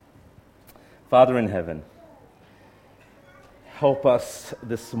Father in heaven, help us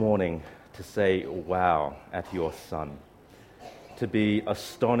this morning to say wow at your Son, to be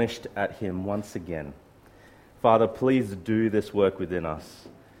astonished at him once again. Father, please do this work within us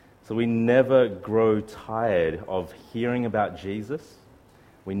so we never grow tired of hearing about Jesus.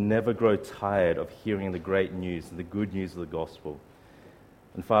 We never grow tired of hearing the great news and the good news of the gospel.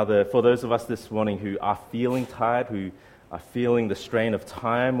 And Father, for those of us this morning who are feeling tired, who are feeling the strain of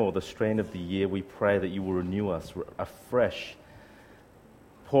time or the strain of the year, we pray that you will renew us afresh.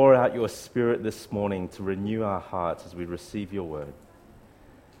 Pour out your Spirit this morning to renew our hearts as we receive your word.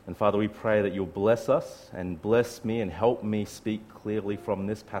 And Father, we pray that you'll bless us and bless me and help me speak clearly from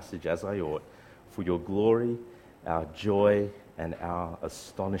this passage as I ought, for your glory, our joy, and our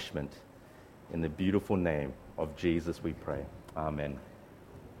astonishment. In the beautiful name of Jesus we pray. Amen.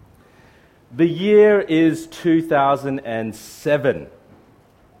 The year is 2007.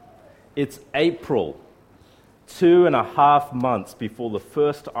 It's April, 2.5 months before the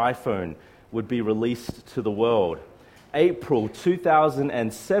first iPhone would be released to the world. April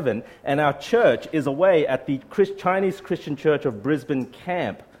 2007, and our church is away at the Chinese Christian Church of Brisbane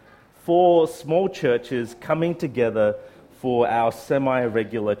camp. 4 small churches coming together for our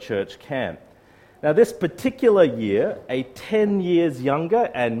semi-regular church camp. Now, this particular year, a 10 years younger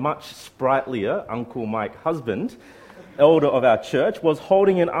and much sprightlier Uncle Mike husband, elder of our church, was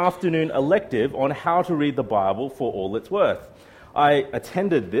holding an afternoon elective on how to read the Bible for all it's worth. I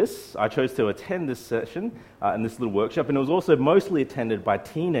chose to attend this session in this little workshop, and it was also mostly attended by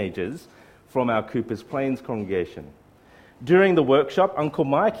teenagers from our Coopers Plains congregation. During the workshop, Uncle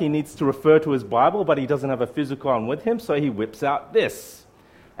Mike, he needs to refer to his Bible, but he doesn't have a physical one with him, so he whips out this.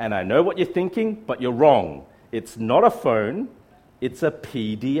 And I know what you're thinking, but you're wrong. It's not a phone, it's a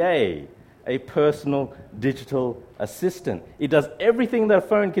PDA, a personal digital assistant. It does everything that a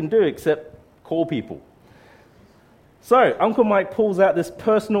phone can do except call people. So Uncle Mike pulls out this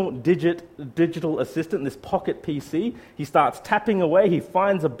personal digital assistant, this pocket PC. He starts tapping away, he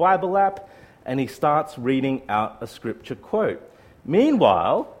finds a Bible app, and he starts reading out a scripture quote.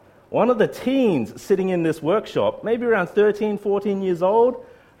 Meanwhile, one of the teens sitting in this workshop, maybe around 13, 14 years old,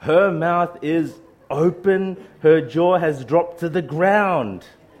 her mouth is open, her jaw has dropped to the ground.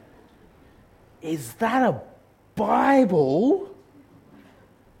 Is that a Bible?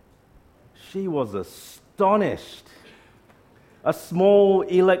 She was astonished. A small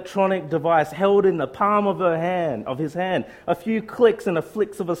electronic device held in the palm of his hand. A few clicks and a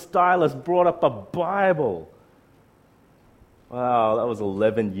flicks of a stylus brought up a Bible. Wow, that was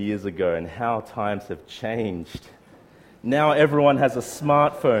 11 years ago, and how times have changed. Now everyone has a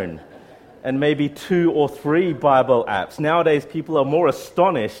smartphone and maybe 2 or 3 Bible apps. Nowadays, people are more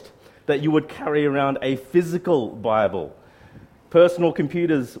astonished that you would carry around a physical Bible. Personal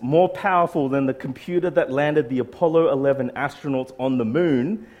computers more powerful than the computer that landed the Apollo 11 astronauts on the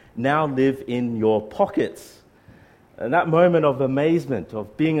moon now live in your pockets. And that moment of amazement,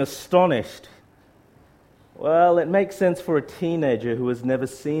 of being astonished, well, it makes sense for a teenager who has never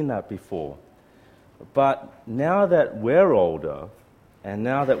seen that before. But now that we're older, and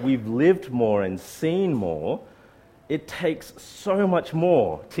now that we've lived more and seen more, it takes so much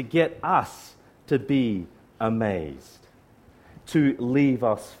more to get us to be amazed, to leave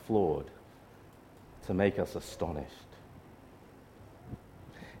us floored, to make us astonished.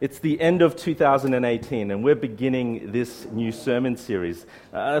 It's the end of 2018, and we're beginning this new sermon series.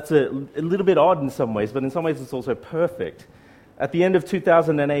 It's a little bit odd in some ways, but in some ways it's also perfect. At the end of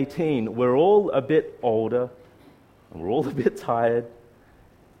 2018, we're all a bit older, and we're all a bit tired,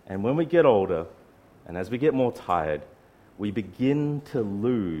 and when we get older, and as we get more tired, we begin to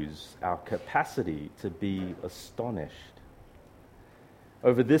lose our capacity to be astonished.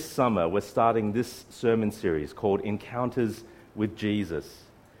 Over this summer, we're starting this sermon series called Encounters with Jesus.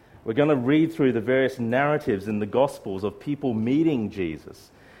 We're going to read through the various narratives in the Gospels of people meeting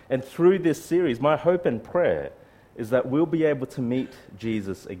Jesus. And through this series, my hope and prayer is that we'll be able to meet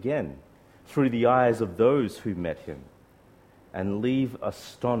Jesus again through the eyes of those who met him and leave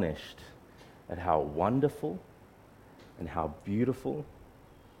astonished at how wonderful and how beautiful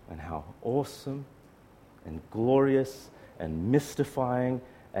and how awesome and glorious and mystifying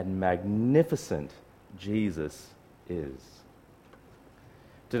and magnificent Jesus is.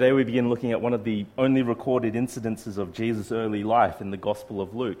 Today we begin looking at one of the only recorded incidences of Jesus' early life in the Gospel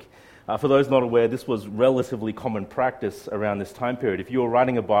of Luke. For those not aware, this was relatively common practice around this time period. If you were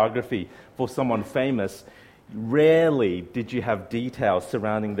writing a biography for someone famous, rarely did you have details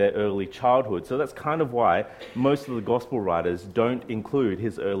surrounding their early childhood. So that's kind of why most of the Gospel writers don't include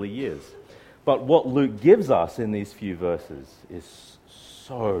his early years. But what Luke gives us in these few verses is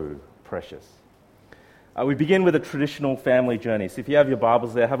so precious. We begin with a traditional family journey. So if you have your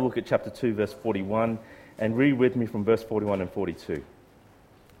Bibles there, have a look at chapter 2, verse 41, and read with me from verse 41 and 42.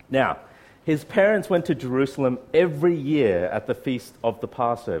 Now, his parents went to Jerusalem every year at the feast of the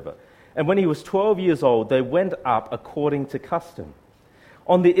Passover. And when he was 12 years old, they went up according to custom.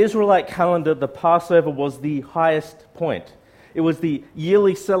 On the Israelite calendar, the Passover was the highest point. It was the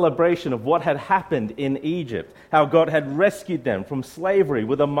yearly celebration of what had happened in Egypt, how God had rescued them from slavery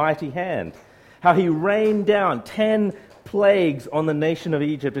with a mighty hand, how he rained down 10 plagues on the nation of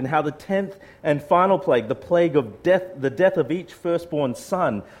Egypt, and how the 10th and final plague, the plague of death, the death of each firstborn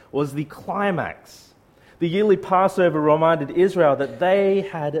son, was the climax. The yearly Passover reminded Israel that they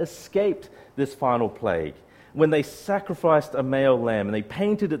had escaped this final plague when they sacrificed a male lamb and they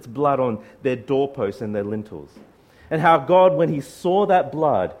painted its blood on their doorposts and their lintels. And how God, when he saw that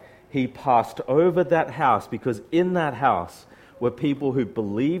blood, he passed over that house, because in that house were people who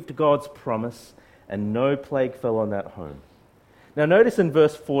believed God's promise, and no plague fell on that home. Now notice in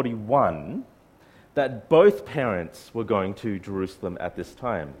verse 41 that both parents were going to Jerusalem at this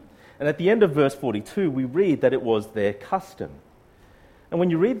time. And at the end of verse 42, we read that it was their custom. And when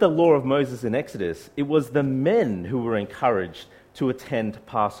you read the law of Moses in Exodus, it was the men who were encouraged to attend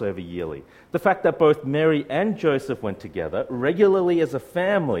Passover yearly. The fact that both Mary and Joseph went together regularly as a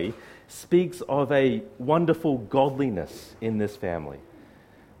family speaks of a wonderful godliness in this family.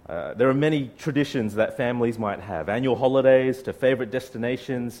 There are many traditions that families might have, annual holidays to favorite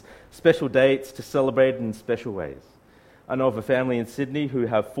destinations, special dates to celebrate in special ways. I know of a family in Sydney who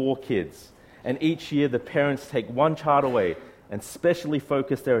have 4 kids, and each year the parents take one child away and specially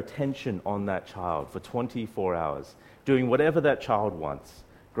focus their attention on that child for 24 hours, doing whatever that child wants.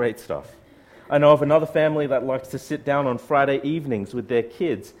 Great stuff. I know of another family that likes to sit down on Friday evenings with their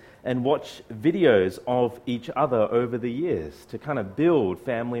kids and watch videos of each other over the years to kind of build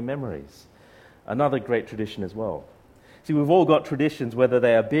family memories. Another great tradition as well. See, we've all got traditions, whether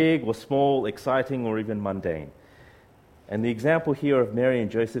they are big or small, exciting or even mundane. And the example here of Mary and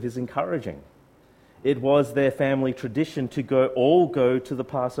Joseph is encouraging. It was their family tradition to all go to the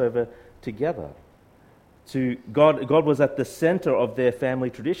Passover together. God was at the center of their family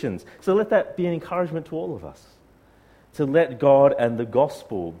traditions. So let that be an encouragement to all of us, to let God and the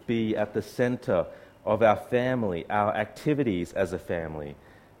gospel be at the center of our family, our activities as a family,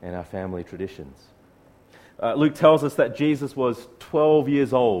 and our family traditions. Luke tells us that Jesus was 12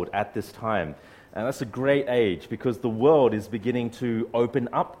 years old at this time. And that's a great age, because the world is beginning to open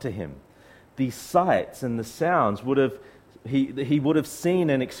up to him. The sights and the sounds he would have seen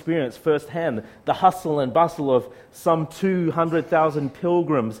and experienced firsthand the hustle and bustle of some 200,000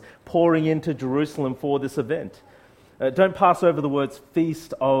 pilgrims pouring into Jerusalem for this event. Don't pass over the words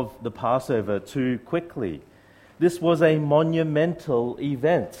feast of the Passover too quickly. This was a monumental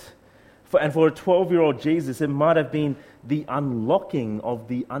event. And for a 12-year-old Jesus, it might have been the unlocking of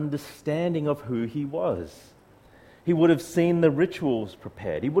the understanding of who he was. He would have seen the rituals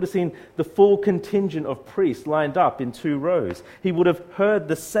prepared. He would have seen the full contingent of priests lined up in 2 rows. He would have heard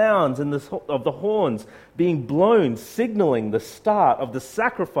the sounds of the horns being blown, signaling the start of the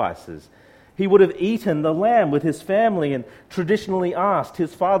sacrifices. He would have eaten the lamb with his family and traditionally asked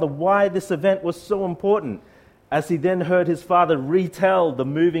his father why this event was so important, as he then heard his father retell the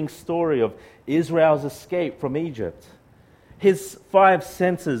moving story of Israel's escape from Egypt. His 5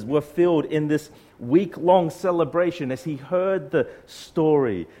 senses were filled in this week-long celebration as he heard the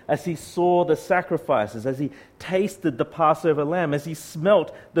story, as he saw the sacrifices, as he tasted the Passover lamb, as he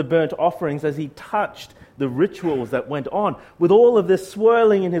smelt the burnt offerings, as he touched the rituals that went on. With all of this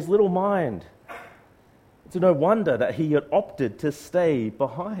swirling in his little mind, it's no wonder that he had opted to stay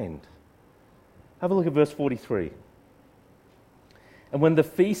behind. Have a look at verse 43. And when the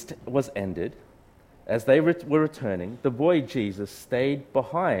feast was ended, as they were returning, the boy Jesus stayed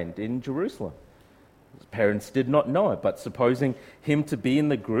behind in Jerusalem. His parents did not know it, but supposing him to be in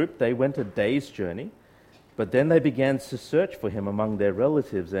the group, they went a day's journey. But then they began to search for him among their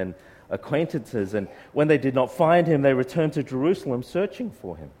relatives and acquaintances, and when they did not find him, they returned to Jerusalem searching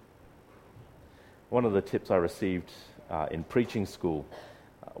for him. One of the tips I received in preaching school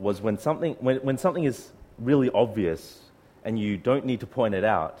was when something is really obvious and you don't need to point it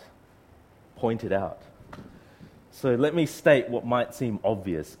out, point it out. So let me state what might seem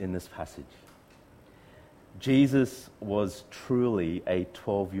obvious in this passage. Jesus was truly a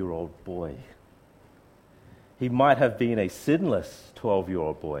 12-year-old boy. He might have been a sinless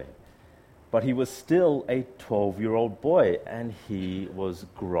 12-year-old boy, but he was still a 12-year-old boy, and he was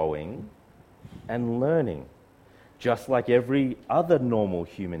growing and learning, just like every other normal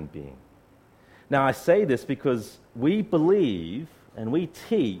human being. Now, I say this because we believe and we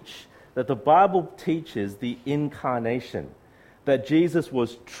teach that the Bible teaches the incarnation, that Jesus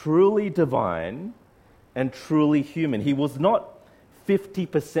was truly divine and truly human. He was not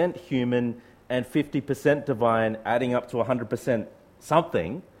 50% human and 50% divine, adding up to 100%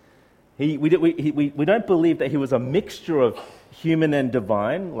 something. We don't believe that he was a mixture of human and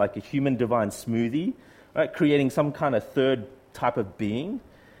divine, like a human divine smoothie, right, creating some kind of third type of being.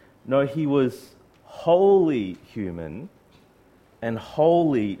 No, he was wholly human and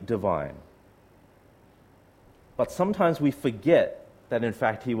wholly divine. But sometimes we forget that in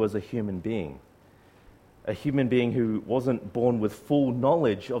fact he was a human being who wasn't born with full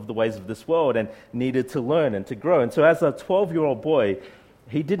knowledge of the ways of this world and needed to learn and to grow. And so as a 12-year-old boy,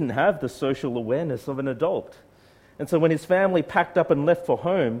 he didn't have the social awareness of an adult. And so when his family packed up and left for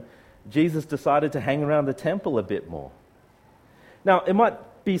home, Jesus decided to hang around the temple a bit more. Now, it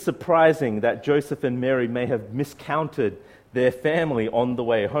might be surprising that Joseph and Mary may have miscounted their family on the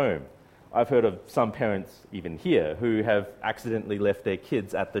way home. I've heard of some parents, even here, who have accidentally left their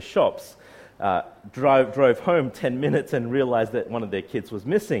kids at the shops, drove home 10 minutes and realized that one of their kids was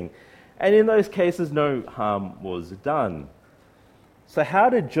missing. And in those cases, no harm was done. So how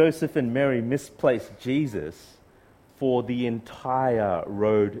did Joseph and Mary misplace Jesus for the entire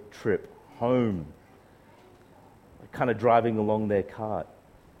road trip home? Kind of driving along their cart.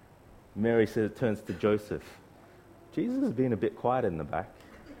 Mary turns to Joseph. Jesus has been a bit quiet in the back.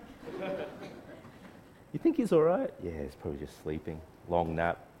 You think he's all right? Yeah, he's probably just sleeping. Long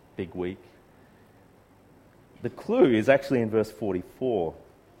nap, big week. The clue is actually in verse 44.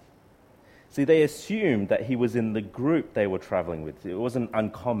 See, they assumed that he was in the group they were traveling with. It wasn't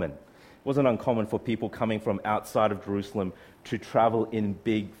uncommon. It wasn't uncommon for people coming from outside of Jerusalem to travel in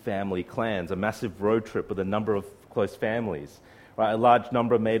big family clans, a massive road trip with a number of close families. Right? A large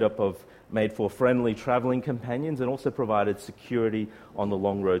number made for friendly traveling companions and also provided security on the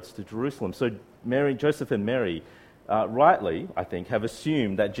long roads to Jerusalem. So Joseph and Mary, rightly, I think, have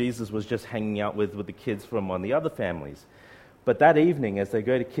assumed that Jesus was just hanging out with the kids from one of the other families. But that evening, as they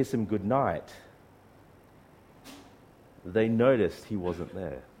go to kiss him goodnight, they noticed he wasn't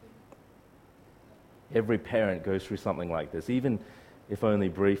there. Every parent goes through something like this, even if only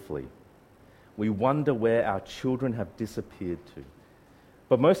briefly. We wonder where our children have disappeared to.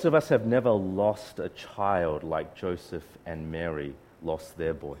 But most of us have never lost a child like Joseph and Mary lost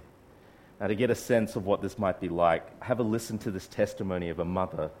their boy. Now, to get a sense of what this might be like, have a listen to this testimony of a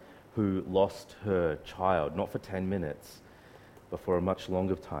mother who lost her child, not for 10 minutes, but for a much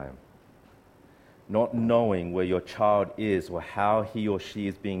longer time. Not knowing where your child is or how he or she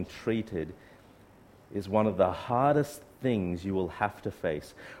is being treated is one of the hardest things you will have to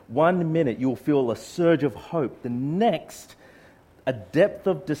face. 1 minute you will feel a surge of hope, the next a depth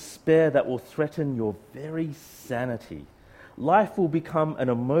of despair that will threaten your very sanity. Life will become an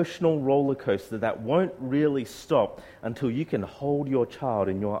emotional roller coaster that won't really stop until you can hold your child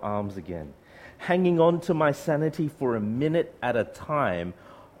in your arms again. Hanging on to my sanity for a minute at a time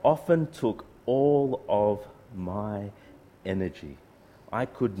often took all of my energy. I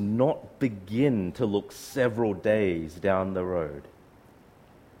could not begin to look several days down the road.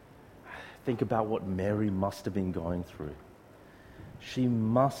 Think about what Mary must have been going through. She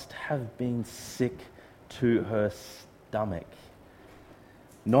must have been sick to her stomach.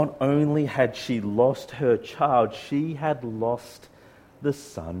 Not only had she lost her child, she had lost the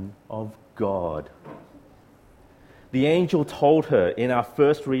Son of God. The angel told her in our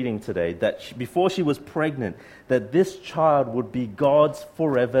first reading today that before she was pregnant, that this child would be God's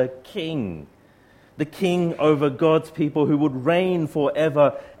forever king. The king over God's people who would reign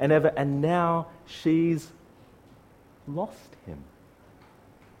forever and ever. And now she's lost him.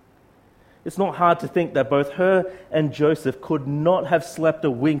 It's not hard to think that both her and Joseph could not have slept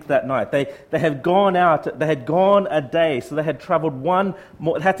a wink that night. They had gone out, they had gone a day, so they had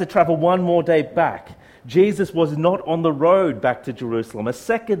had to travel one more day back. Jesus was not on the road back to Jerusalem. A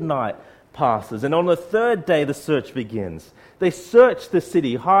second night passes, and on the third day the search begins. They search the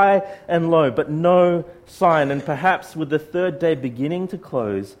city high and low, but no sign. And perhaps with the third day beginning to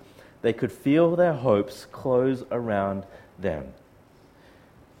close, they could feel their hopes close around them.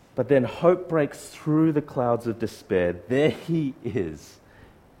 But then hope breaks through the clouds of despair. There he is,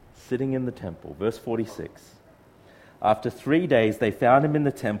 sitting in the temple. Verse 46. After 3 days, they found him in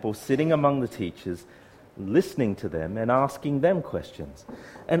the temple, sitting among the teachers, listening to them and asking them questions.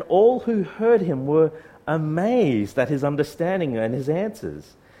 And all who heard him were amazed at his understanding and his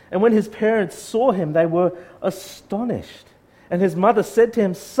answers. And when his parents saw him, they were astonished. And his mother said to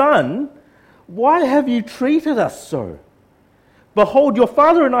him, "Son, why have you treated us so? Behold, your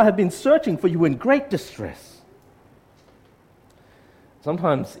father and I have been searching for you in great distress."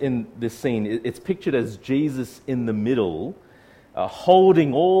 Sometimes in this scene, it's pictured as Jesus in the middle,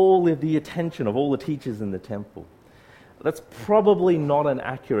 holding all of the attention of all the teachers in the temple. That's probably not an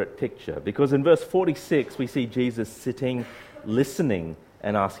accurate picture, because in verse 46, we see Jesus sitting, listening,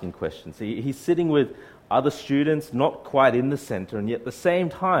 and asking questions. He's sitting with other students, not quite in the center, and yet at the same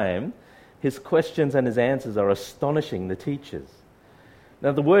time, his questions and his answers are astonishing the teachers.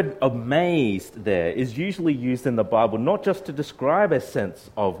 Now, the word amazed there is usually used in the Bible not just to describe a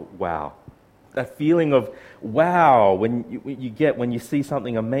sense of wow, that feeling of wow when you get when you see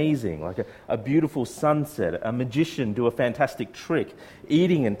something amazing, like a beautiful sunset, a magician do a fantastic trick,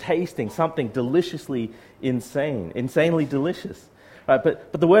 eating and tasting something deliciously insanely delicious. Right?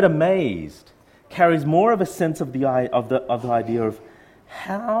 But the word amazed carries more of a sense of the idea of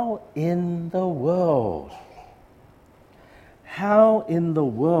how in the world. How in the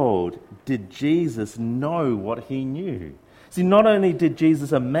world did Jesus know what he knew? See, not only did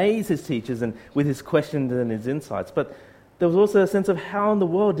Jesus amaze his teachers and with his questions and his insights, but there was also a sense of how in the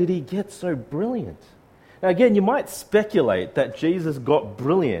world did he get so brilliant? Now again, you might speculate that Jesus got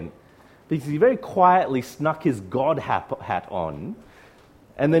brilliant because he very quietly snuck his God hat on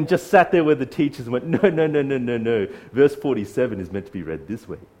and then just sat there with the teachers and went, no. Verse 47 is meant to be read this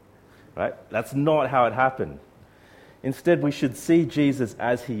way. Right? That's not how it happened. Instead, we should see Jesus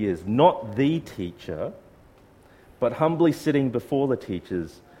as he is, not the teacher, but humbly sitting before the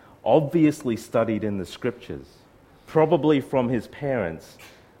teachers, obviously studied in the scriptures, probably from his parents,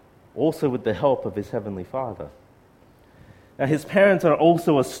 also with the help of his heavenly Father. Now, his parents are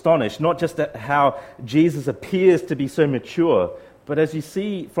also astonished, not just at how Jesus appears to be so mature, but as you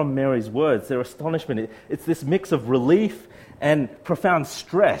see from Mary's words, their astonishment, it's this mix of relief and profound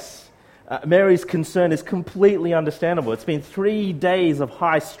stress. Mary's concern is completely understandable. It's been 3 days of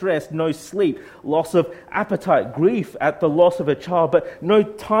high stress, no sleep, loss of appetite, grief at the loss of a child, but no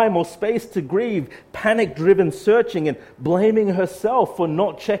time or space to grieve, panic-driven searching and blaming herself for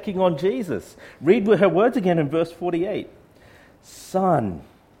not checking on Jesus. Read her words again in verse 48. Son,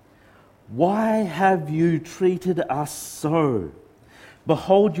 why have you treated us so?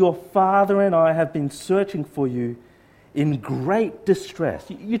 Behold, your father and I have been searching for you in great distress.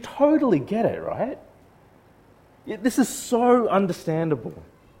 You totally get it, right? This is so understandable.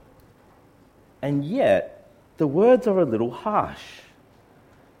 And yet, the words are a little harsh,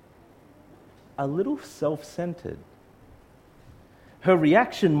 a little self-centered. Her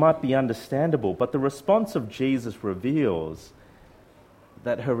reaction might be understandable, but the response of Jesus reveals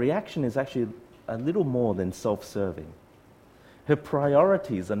that her reaction is actually a little more than self-serving. Her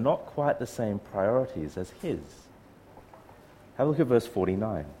priorities are not quite the same priorities as his. Have a look at verse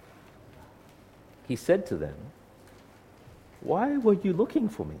 49. He said to them, "Why were you looking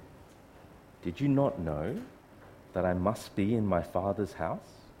for me? Did you not know that I must be in my Father's house?"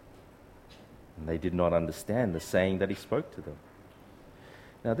 And they did not understand the saying that he spoke to them.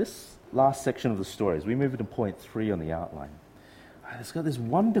 Now this last section of the story, as we move into point 3 on the outline, it's got this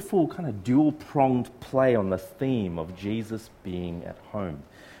wonderful kind of dual-pronged play on the theme of Jesus being at home.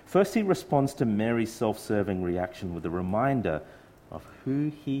 First, he responds to Mary's self-serving reaction with a reminder of who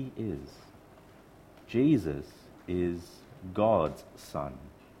he is. Jesus is God's Son,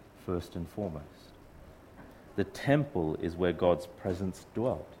 first and foremost. The temple is where God's presence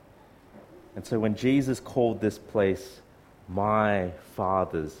dwelt. And so when Jesus called this place my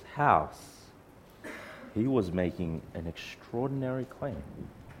Father's house, he was making an extraordinary claim.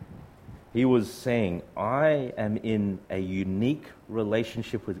 He was saying, I am in a unique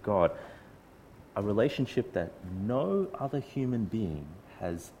relationship with God, a relationship that no other human being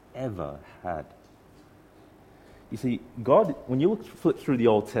has ever had. You see, God, when you flip through the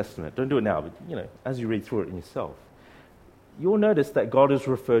Old Testament, don't do it now, but as you read through it in yourself, you'll notice that God is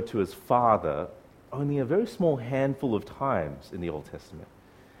referred to as Father only a very small handful of times in the Old Testament.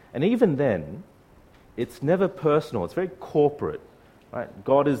 And even then, it's never personal, it's very corporate. Right?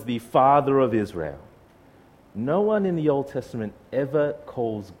 God is the Father of Israel. No one in the Old Testament ever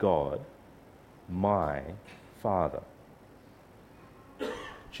calls God my Father.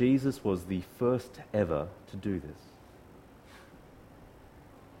 Jesus was the first ever to do this.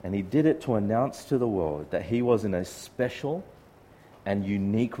 And he did it to announce to the world that he was in a special and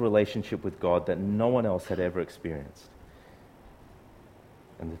unique relationship with God that no one else had ever experienced.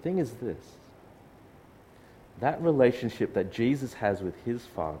 And the thing is this: that relationship that Jesus has with his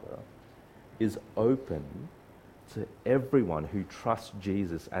Father is open to everyone who trusts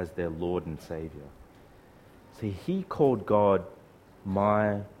Jesus as their Lord and Savior. See, he called God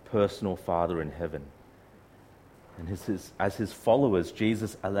my personal Father in heaven. And as his followers,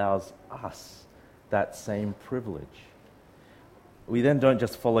 Jesus allows us that same privilege. we then don't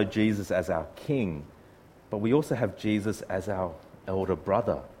just follow Jesus as our king, but we also have Jesus as our elder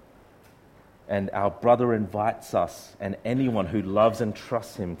brother. And our brother invites us and anyone who loves and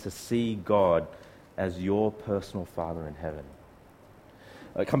trusts him to see God as your personal Father in heaven.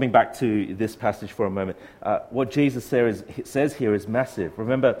 Coming back to this passage for a moment, what Jesus says here is massive.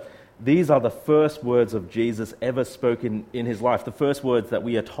 Remember, these are the first words of Jesus ever spoken in his life, the first words that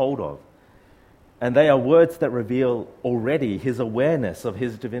we are told of. And they are words that reveal already his awareness of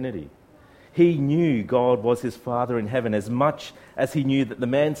his divinity. He knew God was his Father in heaven as much as he knew that the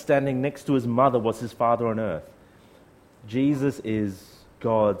man standing next to his mother was his Father on earth. Jesus is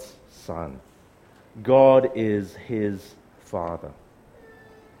God's Son. God is his Father.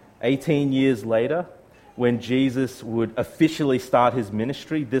 18 years later, when Jesus would officially start his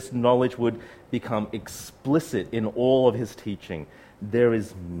ministry, this knowledge would become explicit in all of his teaching. There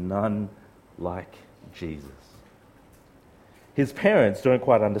is none like Jesus. His parents don't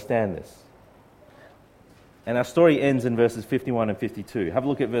quite understand this. And our story ends in verses 51 and 52. Have a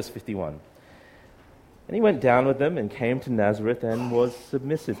look at verse 51. And he went down with them and came to Nazareth and was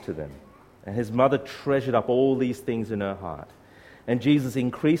submissive to them. And his mother treasured up all these things in her heart. And Jesus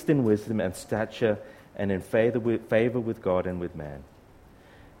increased in wisdom and stature and in favor with God and with man.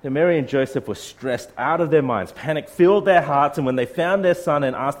 And Mary and Joseph were stressed out of their minds. Panic filled their hearts, and when they found their son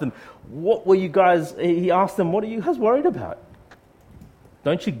and asked them, he asked them, what are you guys worried about?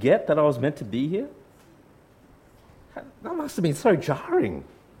 Don't you get that I was meant to be here? That must have been so jarring.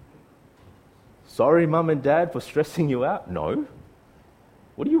 Sorry, Mum and Dad, for stressing you out? No.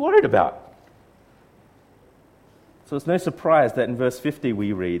 What are you worried about? So it's no surprise that in verse 50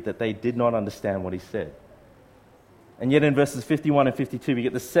 we read that they did not understand what he said. And yet in verses 51 and 52 we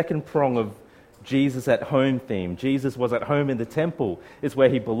get the second prong of Jesus at home theme. Jesus was at home in the temple. It's where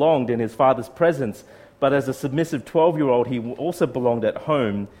he belonged in his Father's presence. But as a submissive 12-year-old, he also belonged at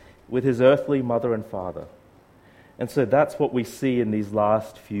home with his earthly mother and father. And so that's what we see in these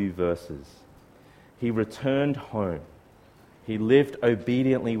last few verses. He returned home. He lived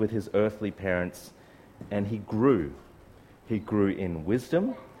obediently with his earthly parents, and he grew. He grew in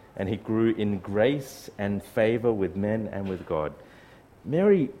wisdom, and he grew in grace and favor with men and with God.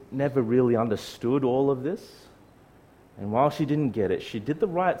 Mary never really understood all of this, and while she didn't get it, she did the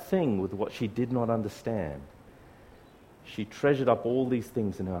right thing with what she did not understand. She treasured up all these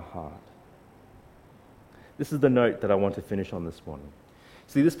things in her heart. This is the note that I want to finish on this morning.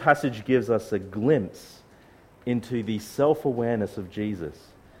 See, this passage gives us a glimpse into the self-awareness of Jesus.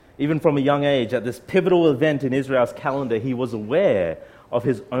 Even from a young age, at this pivotal event in Israel's calendar, he was aware of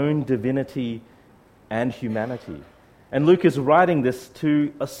his own divinity and humanity. And Luke is writing this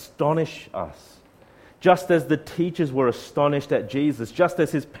to astonish us. Just as the teachers were astonished at Jesus, just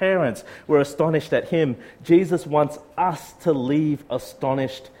as his parents were astonished at him, Jesus wants us to leave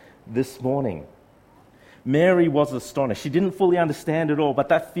astonished this morning. Mary was astonished. She didn't fully understand it all, but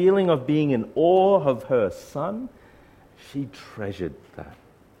that feeling of being in awe of her son, she treasured that.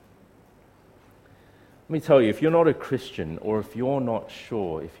 Let me tell you, if you're not a Christian, or if you're not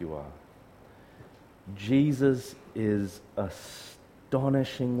sure if you are, Jesus is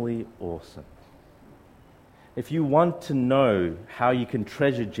astonishingly awesome. If you want to know how you can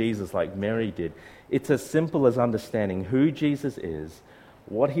treasure Jesus like Mary did, it's as simple as understanding who Jesus is,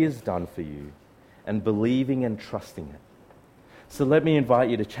 what he has done for you, and believing and trusting it. So let me invite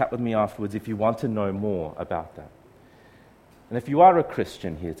you to chat with me afterwards if you want to know more about that. And if you are a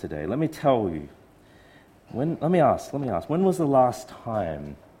Christian here today, let me tell you, let me ask, when was the last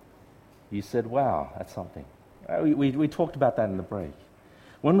time you said, wow, that's something? We talked about that in the break.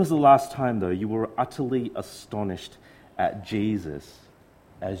 When was the last time, though, you were utterly astonished at Jesus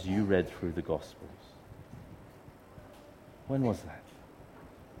as you read through the Gospels? When was that?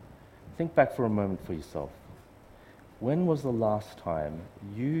 Think back for a moment for yourself. When was the last time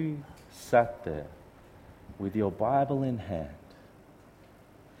you sat there with your Bible in hand,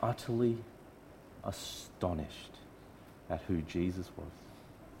 utterly astonished at who Jesus was?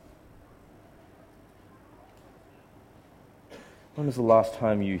 When was the last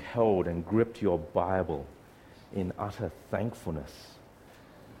time you held and gripped your Bible in utter thankfulness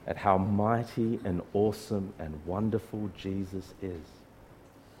at how mighty and awesome and wonderful Jesus is?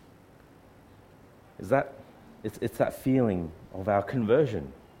 It's that feeling of our conversion.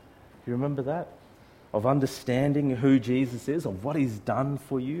 Do you remember that? Of understanding who Jesus is, of what he's done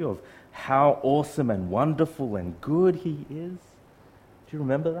for you, of how awesome and wonderful and good he is. Do you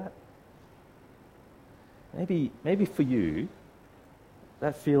remember that? Maybe for you,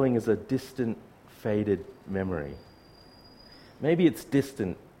 that feeling is a distant, faded memory. Maybe it's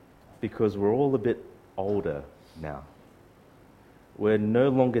distant because we're all a bit older now. We're no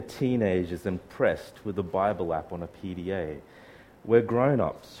longer teenagers impressed with the Bible app on a PDA. We're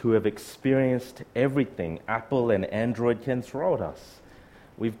grown-ups who have experienced everything Apple and Android can throw at us.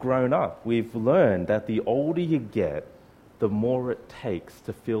 We've grown up. We've learned that the older you get, the more it takes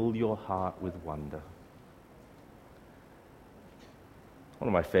to fill your heart with wonder. One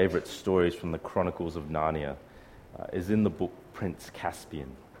of my favorite stories from the Chronicles of Narnia is in the book Prince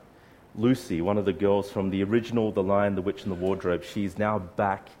Caspian. Lucy, one of the girls from the original The Lion, the Witch, and the Wardrobe, she's now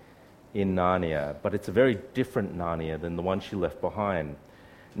back in Narnia, but it's a very different Narnia than the one she left behind.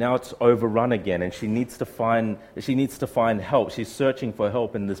 Now it's overrun again, and she needs to find help. She's searching for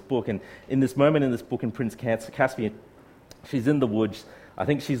help in this book, and in this moment in this book in Prince Caspian, she's in the woods. I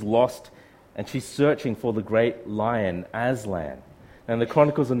think she's lost, and she's searching for the great lion Aslan. And the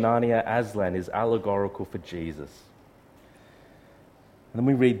Chronicles of Narnia, Aslan is allegorical for Jesus. And then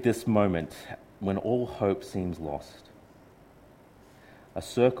we read this moment when all hope seems lost. A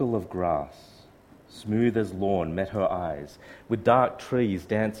circle of grass, smooth as lawn, met her eyes, with dark trees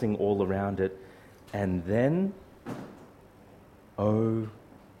dancing all around it. And then, oh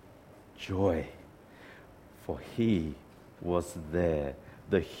joy, for he was there,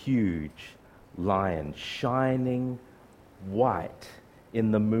 the huge lion, shining white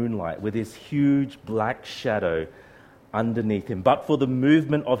in the moonlight, with his huge black shadow underneath him. But for the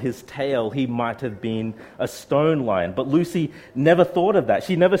movement of his tail, he might have been a stone lion. But Lucy never thought of that.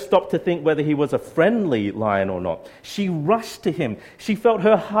 She never stopped to think whether he was a friendly lion or not. She rushed to him. She felt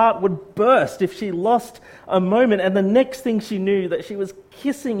her heart would burst if she lost a moment. And the next thing she knew, that she was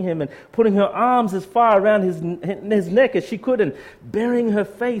kissing him and putting her arms as far around his neck as she could and burying her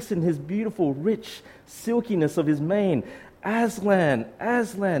face in his beautiful, rich silkiness of his mane. Aslan,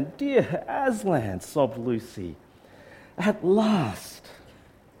 Aslan, dear Aslan, sobbed Lucy. At last.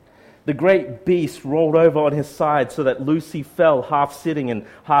 The great beast rolled over on his side so that Lucy fell, half sitting and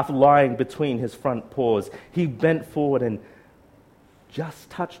half lying between his front paws. He bent forward and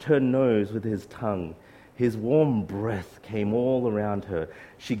just touched her nose with his tongue. His warm breath came all around her.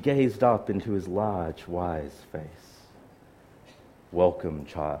 She gazed up into his large, wise face. "Welcome,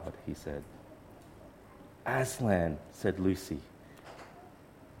 child," he said. "Aslan," said Lucy,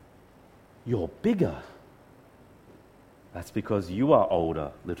 "you're bigger." "That's because you are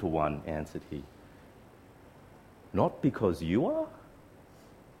older, little one," answered he. "Not because you are?"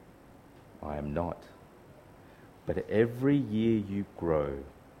 "I am not. But every year you grow,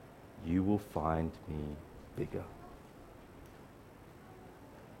 you will find me bigger."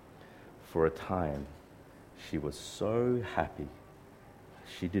 For a time, she was so happy,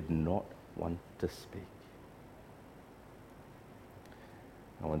 she did not want to speak.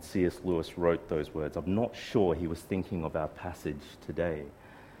 And when C.S. Lewis wrote those words, I'm not sure he was thinking of our passage today,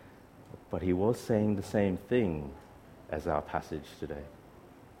 but he was saying the same thing as our passage today.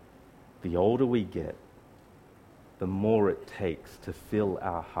 The older we get, the more it takes to fill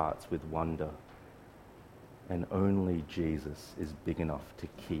our hearts with wonder, and only Jesus is big enough to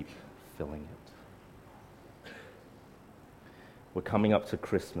keep filling it. We're coming up to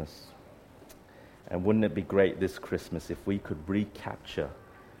Christmas, and wouldn't it be great this Christmas if we could recapture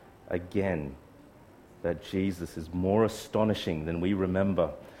again that Jesus is more astonishing than we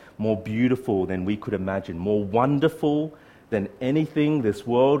remember, more beautiful than we could imagine, more wonderful than anything this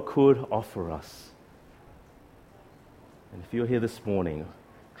world could offer us. And if you're here this morning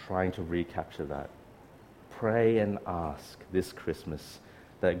trying to recapture that, pray and ask this Christmas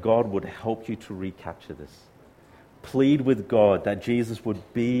that God would help you to recapture this. Plead with God that Jesus would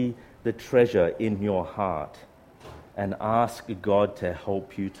be the treasure in your heart, and ask God to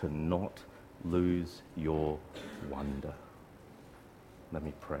help you to not lose your wonder. Let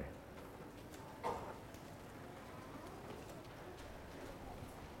me pray.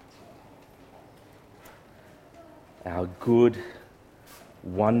 Our good,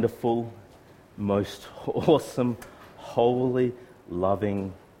 wonderful, most awesome, holy,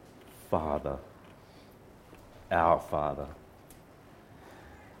 loving Father, our Father,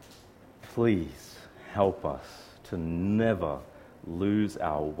 please help us to never lose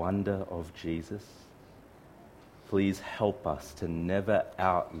our wonder of Jesus. Please help us to never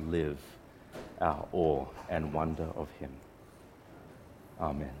outlive our awe and wonder of him.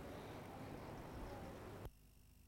 Amen.